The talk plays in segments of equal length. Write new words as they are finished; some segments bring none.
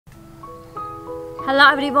Hello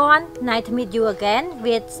everyone, nice to meet you again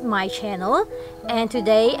with my channel, and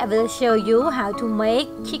today I will show you how to make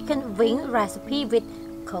chicken wing recipe with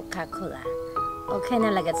Coca-Cola. Okay,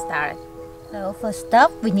 now let's get started. So first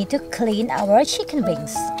up, we need to clean our chicken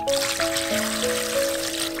wings.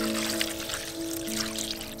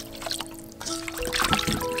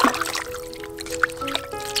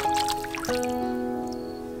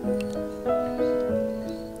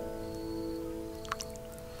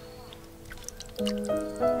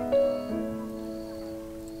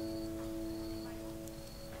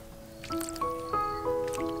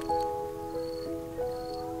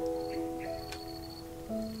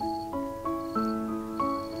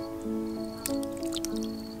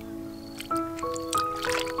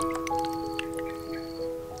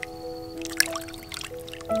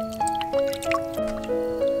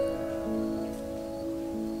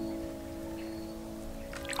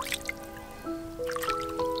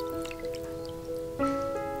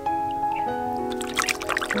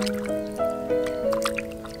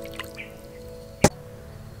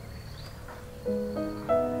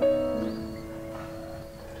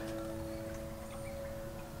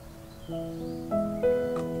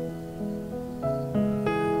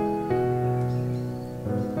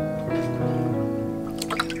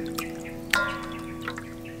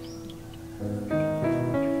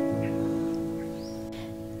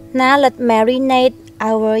 Now let's marinate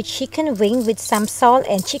our chicken wing with some salt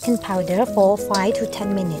and chicken powder for 5 to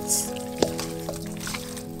 10 minutes.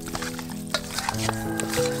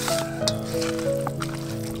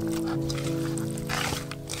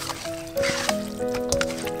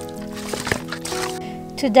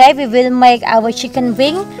 Today we will make our chicken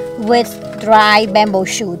wing with dry bamboo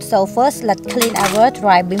shoot. So first let's clean our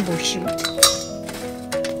dry bamboo shoot.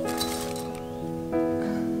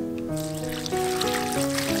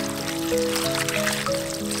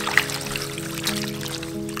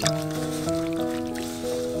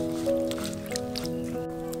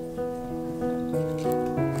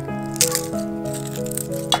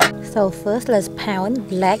 So first let's pound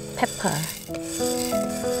black pepper.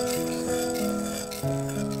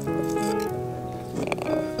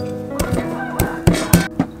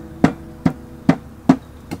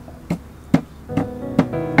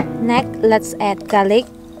 Next, let's add garlic.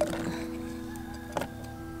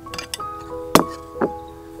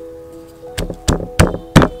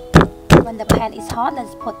 When the pan is hot,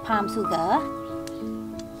 let's put palm sugar.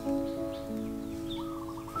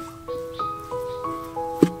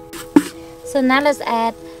 So now let's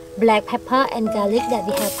add black pepper and garlic that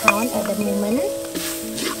we have pounded at the moment.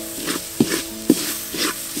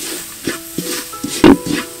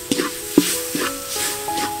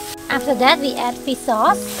 After that, we add fish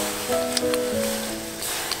sauce.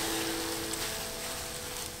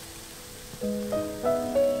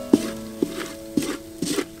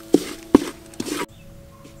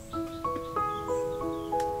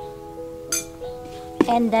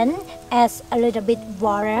 And then add a little bit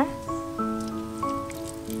water.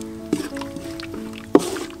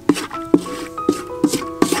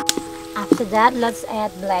 After that, let's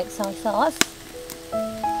add black soy sauce.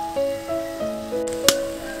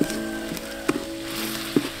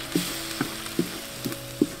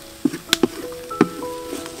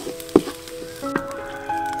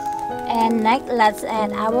 And next, let's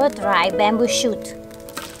add our dry bamboo shoot.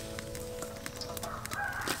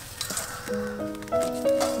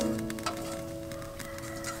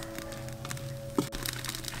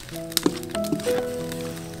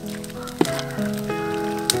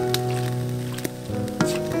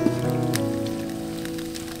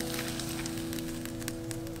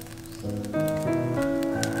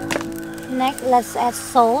 Next, let's add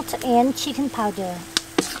salt and chicken powder.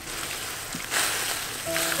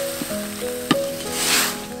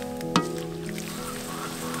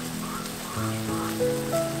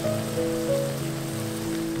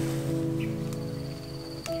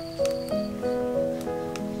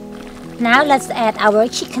 Now let's add our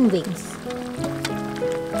chicken wings.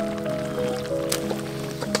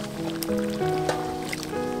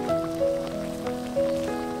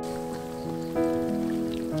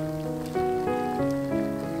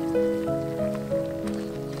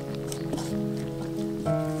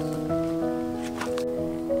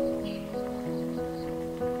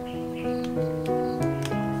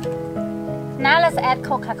 Now let's add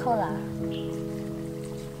Coca-Cola.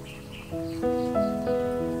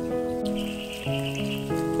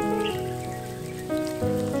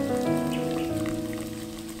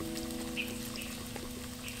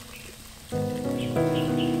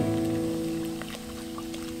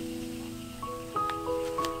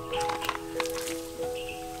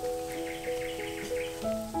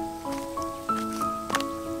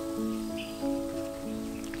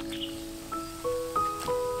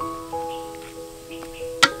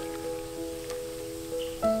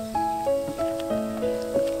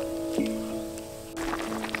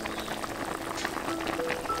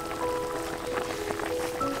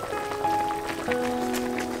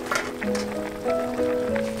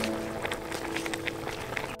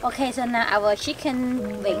 Okay, so now our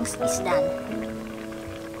chicken wings is done.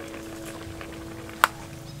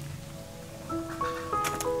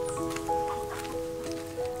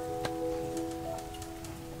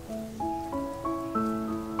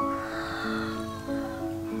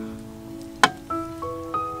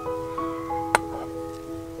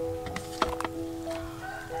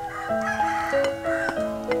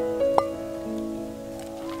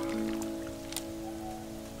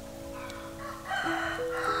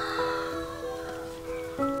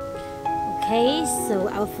 Okay, so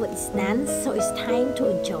our food is done, so it's time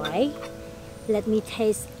to enjoy. Let me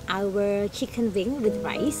taste our chicken wing with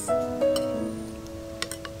rice.